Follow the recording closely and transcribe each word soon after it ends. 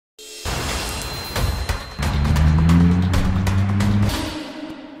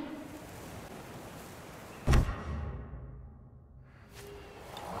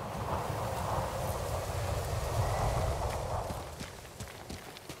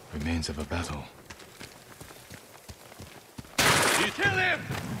Remains of a battle. You kill him!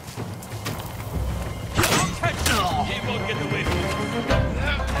 I'll catch you! He won't get away from you.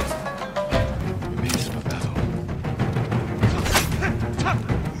 Remains of a battle.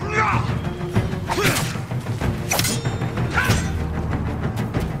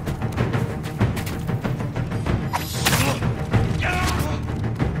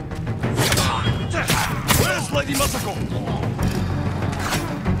 Where's Lady Masako?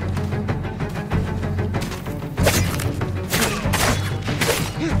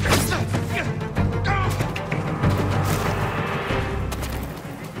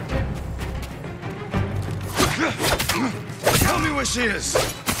 Tell me where she is!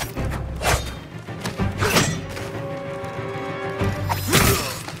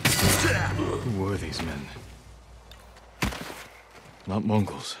 Who were these men? Not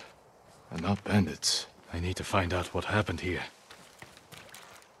Mongols, and not bandits. I need to find out what happened here.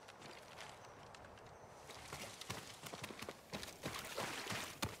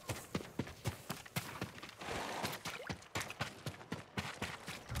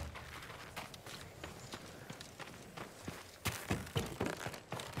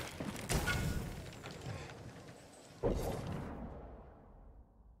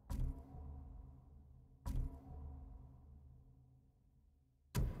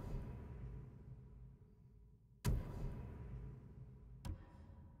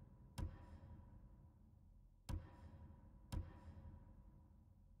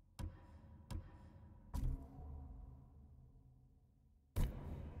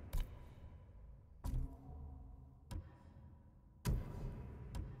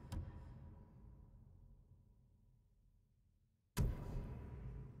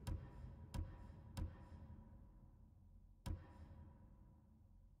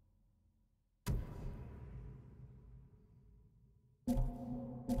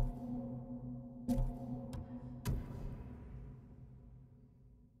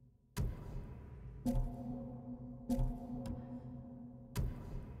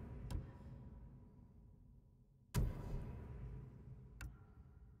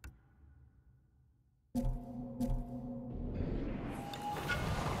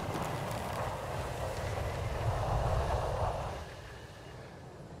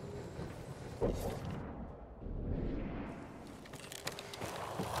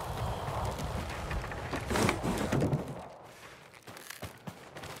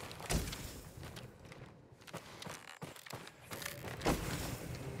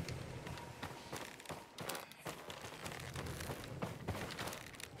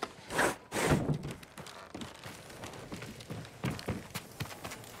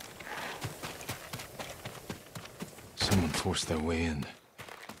 Someone forced their way in.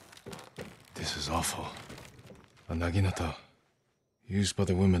 This is awful. A naginata, used by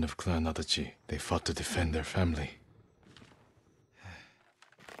the women of Clan Adachi. They fought to defend their family.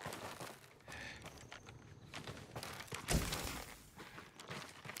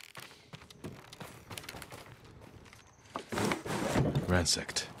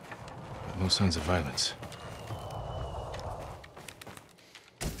 Ransacked, but no signs of violence.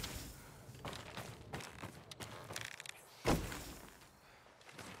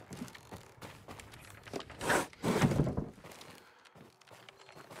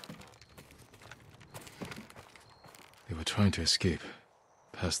 They were trying to escape,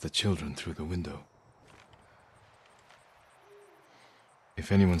 past the children through the window.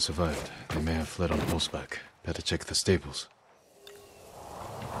 If anyone survived, they may have fled on horseback. Better check the stables.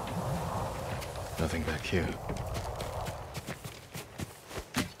 Nothing back here.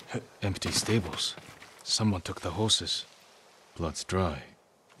 Empty stables. Someone took the horses. Blood's dry.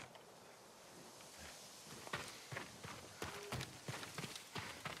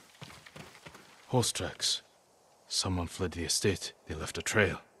 Horse tracks. Someone fled the estate. They left a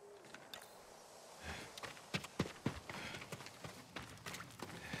trail.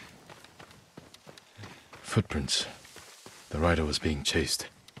 Footprints. The rider was being chased.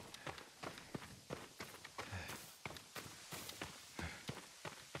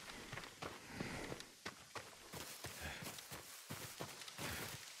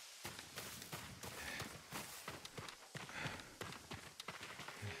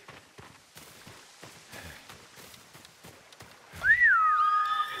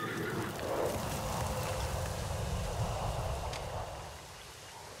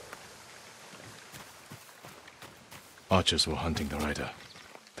 Archers were hunting the rider.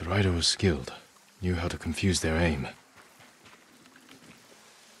 The rider was skilled, knew how to confuse their aim.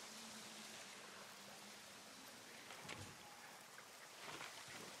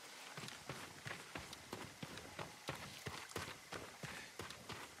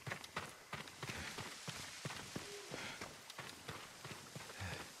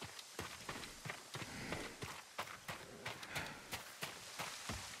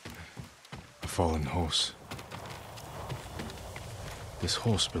 fallen horse. This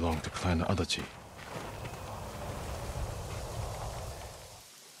horse belonged to Clan Adachi.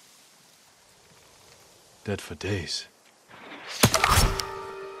 Dead for days.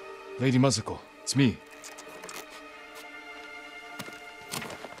 Lady Masako, it's me.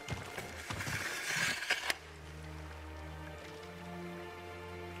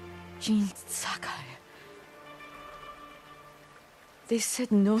 Jin Sakai. They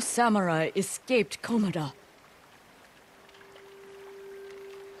said no samurai escaped Komoda.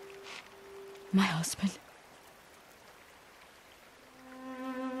 My husband.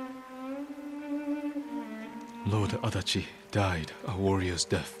 Lord Adachi died a warrior's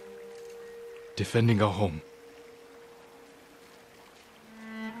death, defending our home.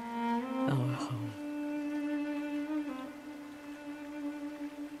 Our home.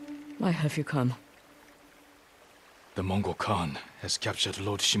 Why have you come? The Mongol Khan has captured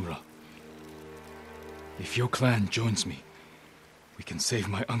Lord Shimura. If your clan joins me, we can save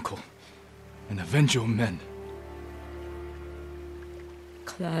my uncle and avenge your men.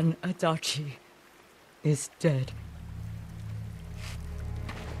 Clan Adachi is dead.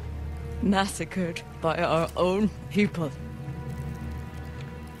 Massacred by our own people.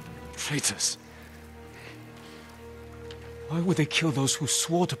 Traitors. Why would they kill those who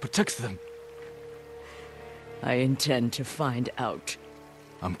swore to protect them? I intend to find out.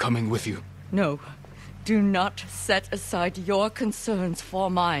 I'm coming with you. No, do not set aside your concerns for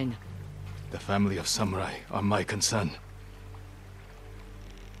mine. The family of samurai are my concern.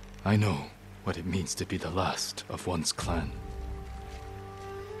 I know what it means to be the last of one's clan.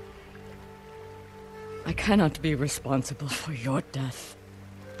 I cannot be responsible for your death.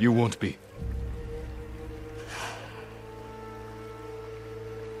 You won't be.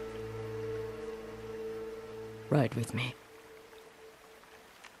 Ride with me.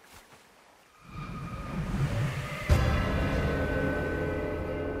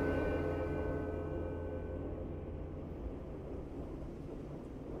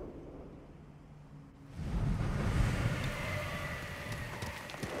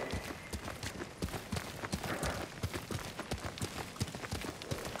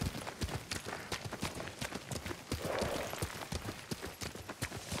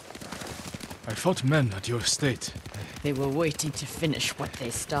 I fought men at your estate. They were waiting to finish what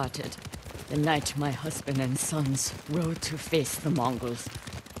they started. The night my husband and sons rode to face the Mongols.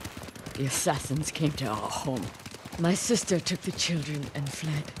 The assassins came to our home. My sister took the children and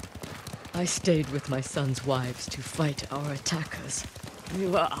fled. I stayed with my sons' wives to fight our attackers. We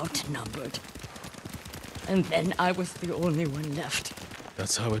were outnumbered. And then I was the only one left.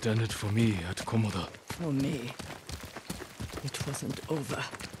 That's how it ended for me at Komoda. For me, it wasn't over.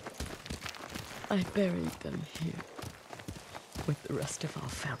 I buried them here, with the rest of our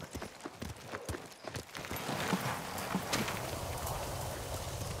family.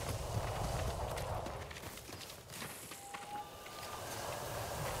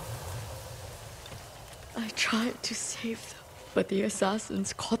 I tried to save them, but the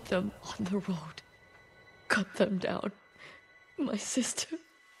assassins caught them on the road, cut them down. My sister,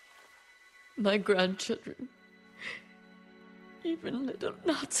 my grandchildren, even little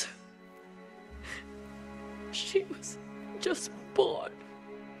Natsu. She was just born.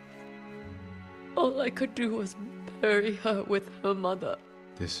 All I could do was bury her with her mother.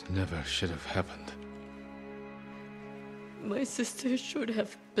 This never should have happened. My sister should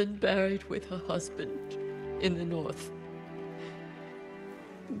have been buried with her husband in the north.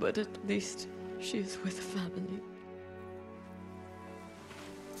 But at least she is with family.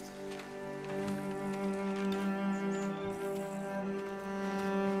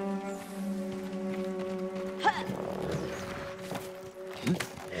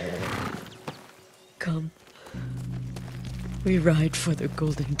 Come. We ride for the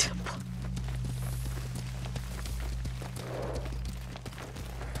Golden Temple.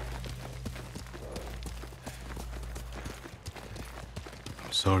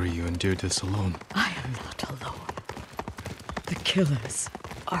 I'm sorry you endured this alone. I am not alone. The killers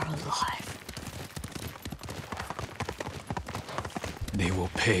are alive. They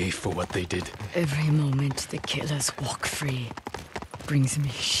will pay for what they did. Every moment the killers walk free brings me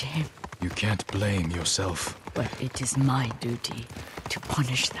shame. You can't blame yourself. But it is my duty to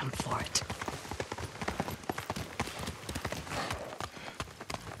punish them for it.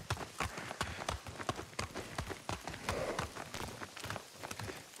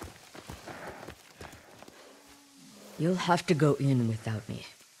 You'll have to go in without me.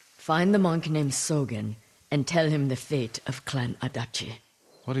 Find the monk named Sogen and tell him the fate of Clan Adachi.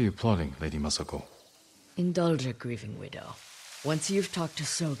 What are you plotting, Lady Masako? Indulge a grieving widow. Once you've talked to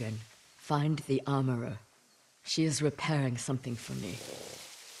Sogen, Find the armorer. She is repairing something for me.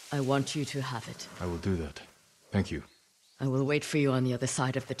 I want you to have it. I will do that. Thank you. I will wait for you on the other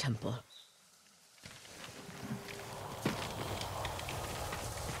side of the temple.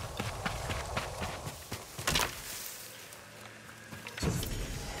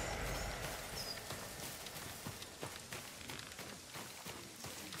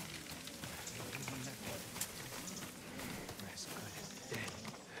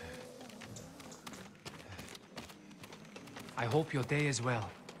 I hope your day is well.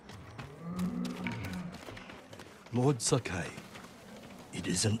 Lord Sakai, it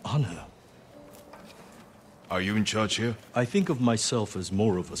is an honor. Are you in charge here? I think of myself as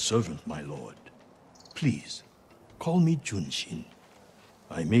more of a servant, my lord. Please, call me Junshin.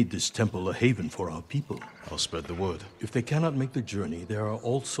 I made this temple a haven for our people. I'll spread the word. If they cannot make the journey, there are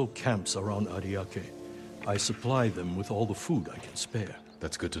also camps around Ariake. I supply them with all the food I can spare.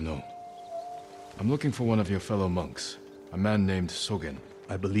 That's good to know. I'm looking for one of your fellow monks, a man named Sogen.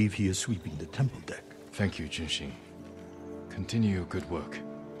 I believe he is sweeping the temple deck. Thank you, Junshin. Continue your good work.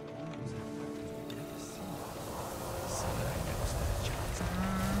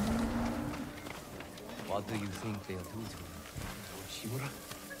 What do you think they'll do to him? Shimura?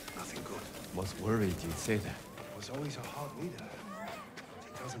 Nothing good. Was worried you'd say that. Was always a hard leader.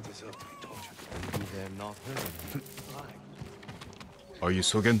 He doesn't deserve to be tortured. Maybe they're not hurting him. Are you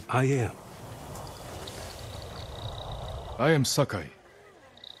Sogen? I am. I am Sakai.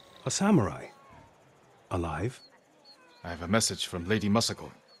 A samurai. Alive? I have a message from Lady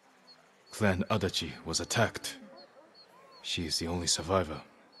Masako. Clan Adachi was attacked. She is the only survivor.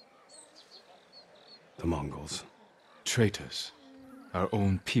 The Mongols. Traitors. Our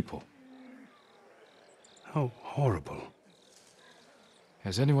own people. How horrible.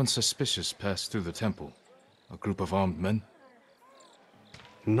 Has anyone suspicious passed through the temple? A group of armed men?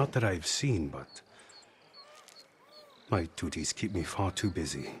 Not that I've seen, but my duties keep me far too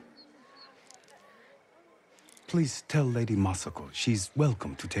busy. Please tell Lady Masako she's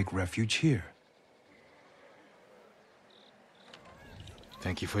welcome to take refuge here.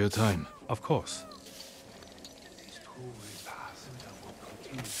 Thank you for your time. Of course.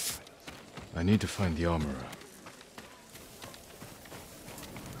 I need to find the armorer.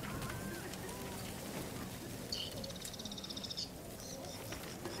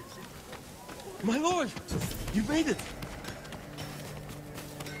 My lord! You made it!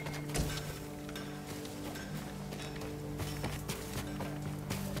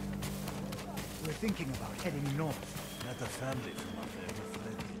 We're thinking about heading north. Not a family from up there who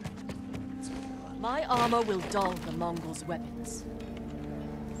fled. My armor will dull the Mongols' weapons.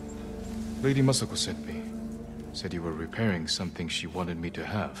 Lady Masako sent me. Said you were repairing something she wanted me to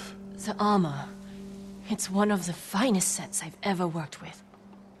have. The armor. It's one of the finest sets I've ever worked with.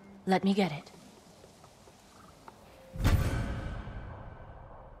 Let me get it.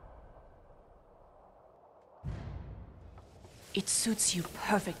 It suits you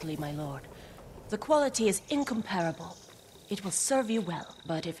perfectly, my lord. The quality is incomparable. It will serve you well,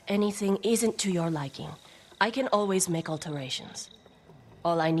 but if anything isn't to your liking, I can always make alterations.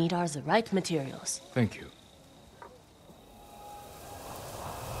 All I need are the right materials. Thank you.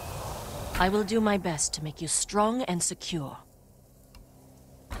 I will do my best to make you strong and secure.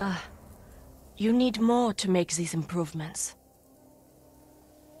 You need more to make these improvements.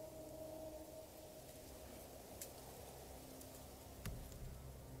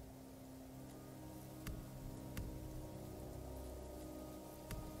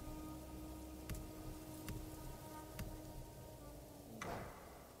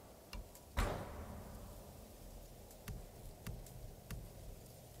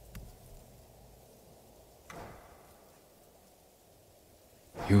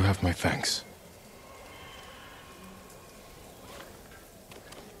 You have my thanks.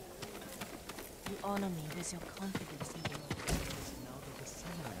 You honor me with your confidence in me.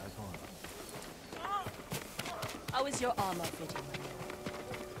 How is your armor fitting?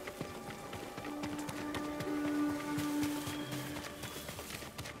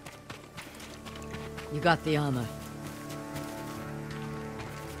 You got the armor.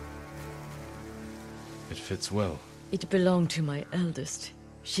 It fits well. It belonged to my eldest,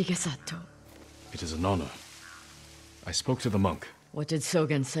 Shigesato. It is an honor. I spoke to the monk. What did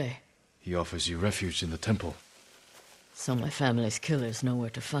Sogen say? He offers you refuge in the temple. So my family's killers know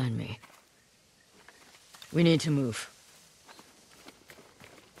where to find me. We need to move.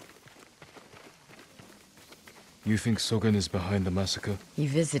 You think Sogen is behind the massacre? He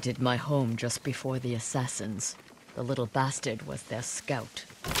visited my home just before the assassins. The little bastard was their scout.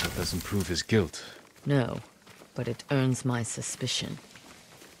 That doesn't prove his guilt. No, but it earns my suspicion.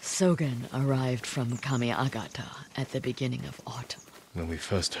 Sogen arrived from Kamiagata at the beginning of autumn. When we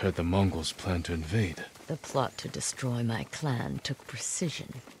first heard the Mongols plan to invade. The plot to destroy my clan took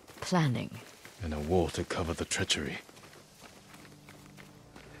precision, planning, And a war to cover the treachery.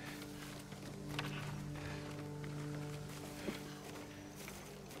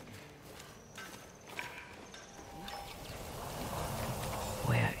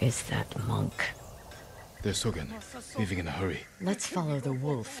 Where is that monk? There's Sogen, leaving in a hurry. Let's follow the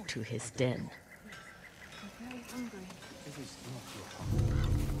wolf to his den.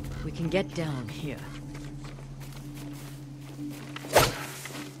 We can get down here.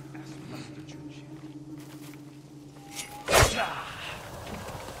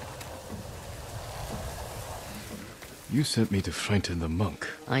 You sent me to frighten the monk.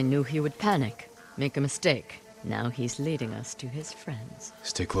 I knew he would panic, make a mistake. Now he's leading us to his friends.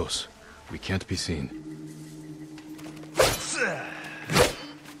 Stay close. We can't be seen.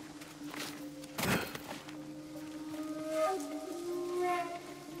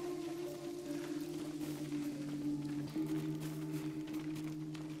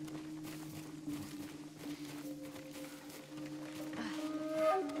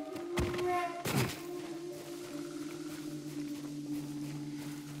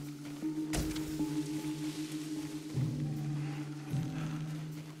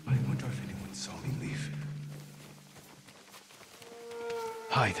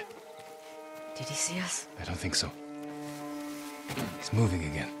 Hide. Did he see us? I don't think so. He's moving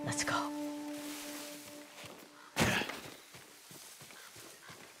again. Let's go.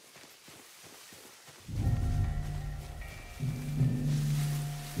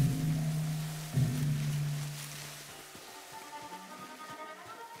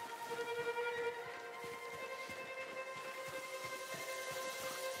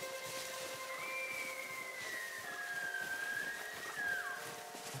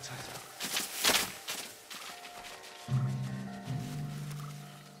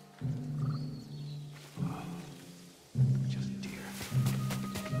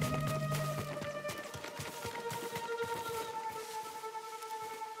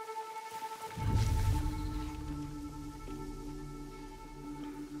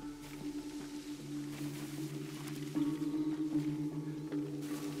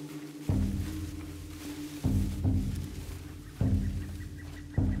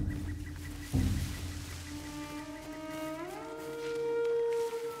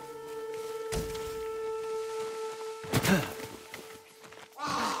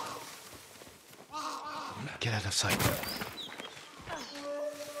 Get out of sight.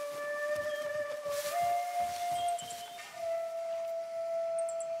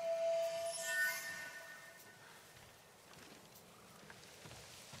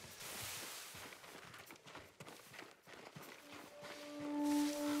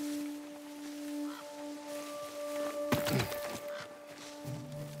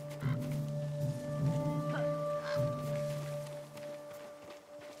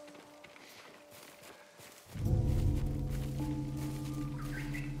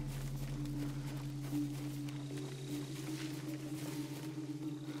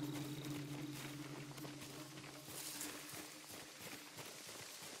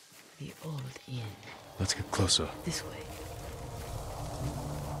 The old inn. Let's get closer. This way.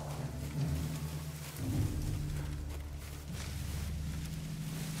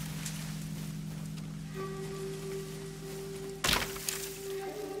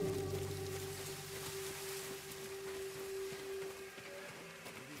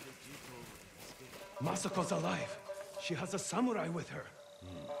 Masako's alive. She has a samurai with her.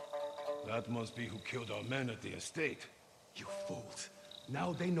 That must be who killed our men at the estate. You fools.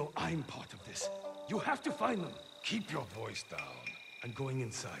 Now they know I'm part of this. You have to find them. Keep your voice down. I'm going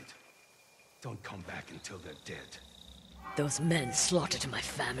inside. Don't come back until they're dead. Those men slaughtered my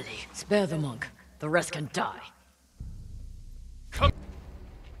family. Spare the monk. The rest can die. Come!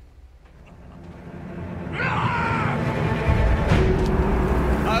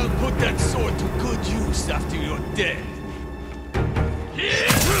 I'll put that sword to good use after you're dead.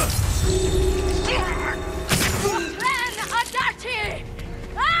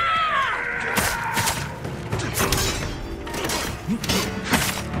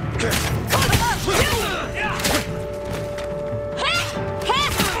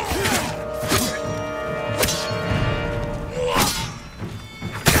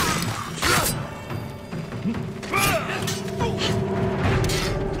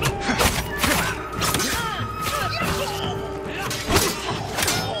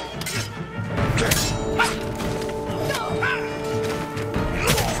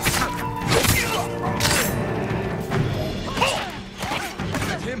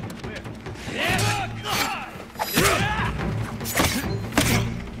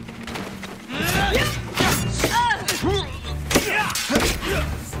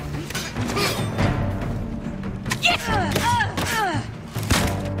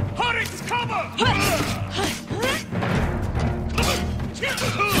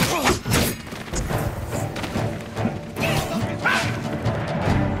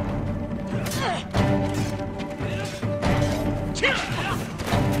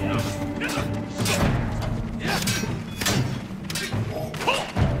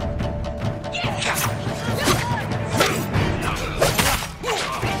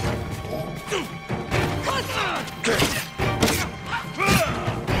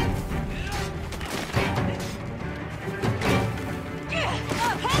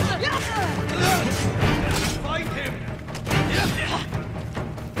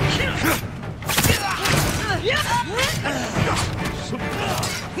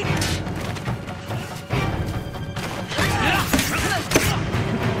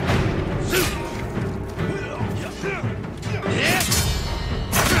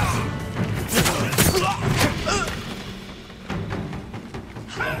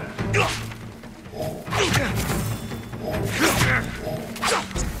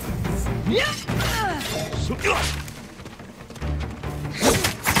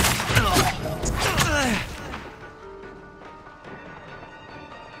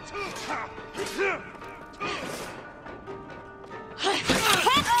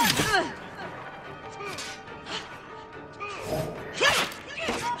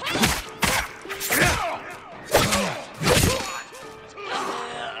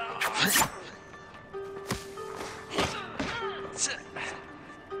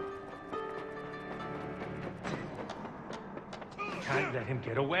 Can't let him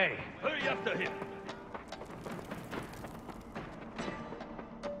get away. Hurry after him.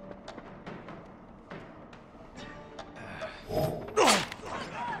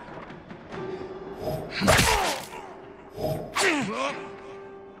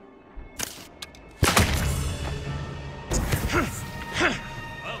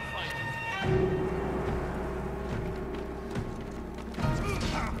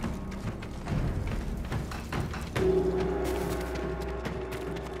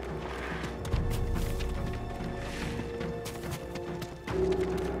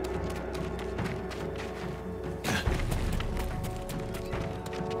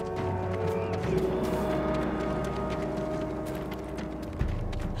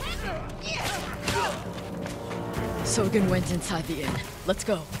 Sogen went inside the inn. Let's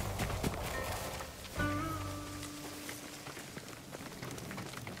go.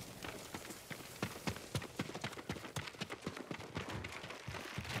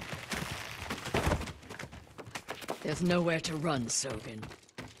 There's nowhere to run, Sogen.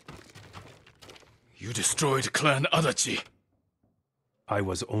 You destroyed Clan Adachi. I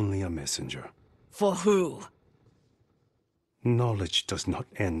was only a messenger. For who? Knowledge does not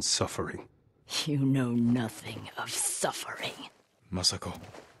end suffering. You know nothing of suffering. Masako.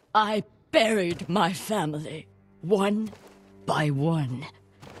 I buried my family, one by one.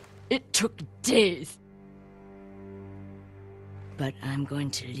 It took days. But I'm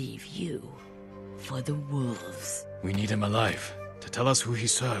going to leave you for the wolves. We need him alive to tell us who he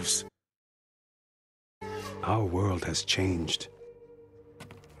serves. Our world has changed.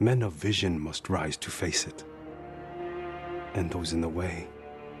 Men of vision must rise to face it. And those in the way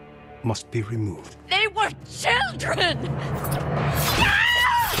must be removed. They were children!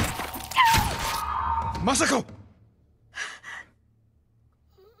 Masako!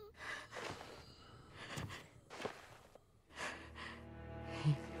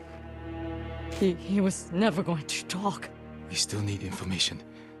 He was never going to talk. We still need information.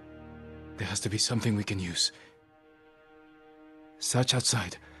 There has to be something we can use. Search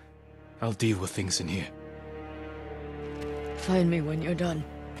outside. I'll deal with things in here. Find me when you're done.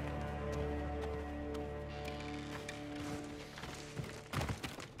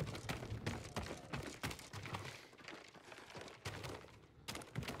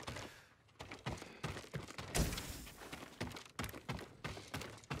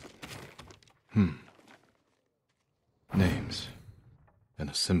 Names. And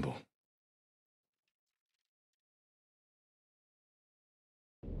a symbol.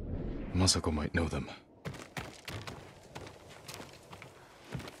 Masako might know them.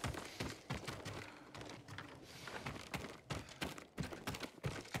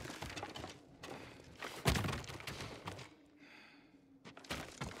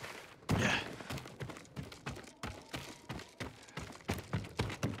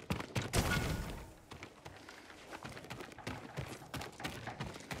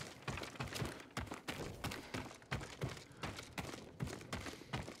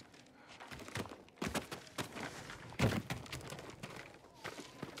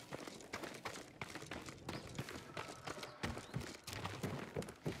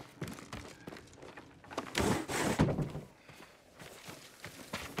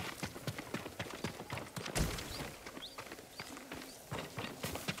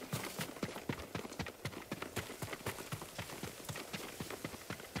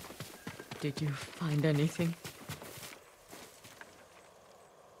 Did you find anything?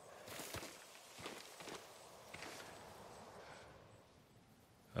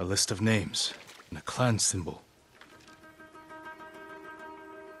 A list of names and a clan symbol.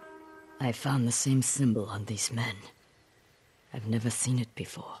 I found the same symbol on these men. I've never seen it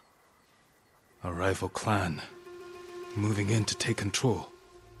before. A rival clan, moving in to take control.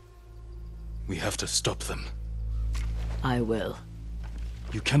 We have to stop them. I will.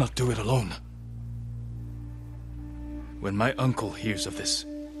 You cannot do it alone. When my uncle hears of this,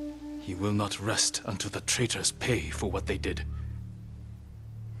 he will not rest until the traitors pay for what they did.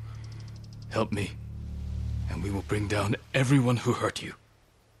 Help me, and we will bring down everyone who hurt you.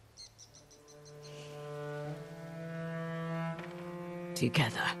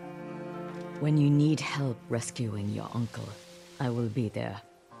 Together. When you need help rescuing your uncle, I will be there.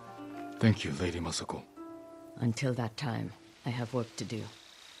 Thank you, Lady Masako. Until that time, I have work to do.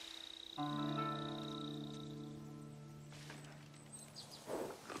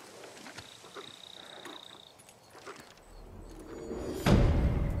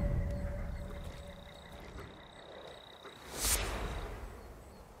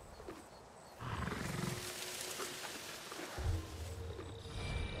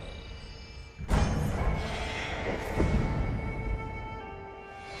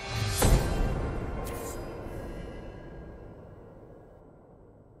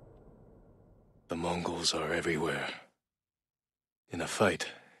 The Mongols are everywhere. In a fight,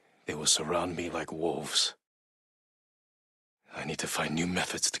 they will surround me like wolves. I need to find new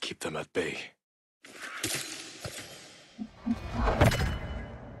methods to keep them at bay.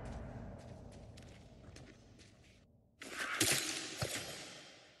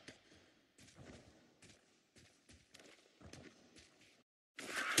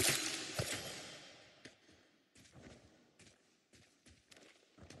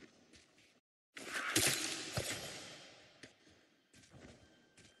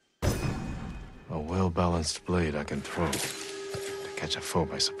 A well-balanced blade I can throw to catch a foe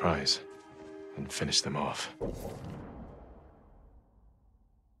by surprise and finish them off.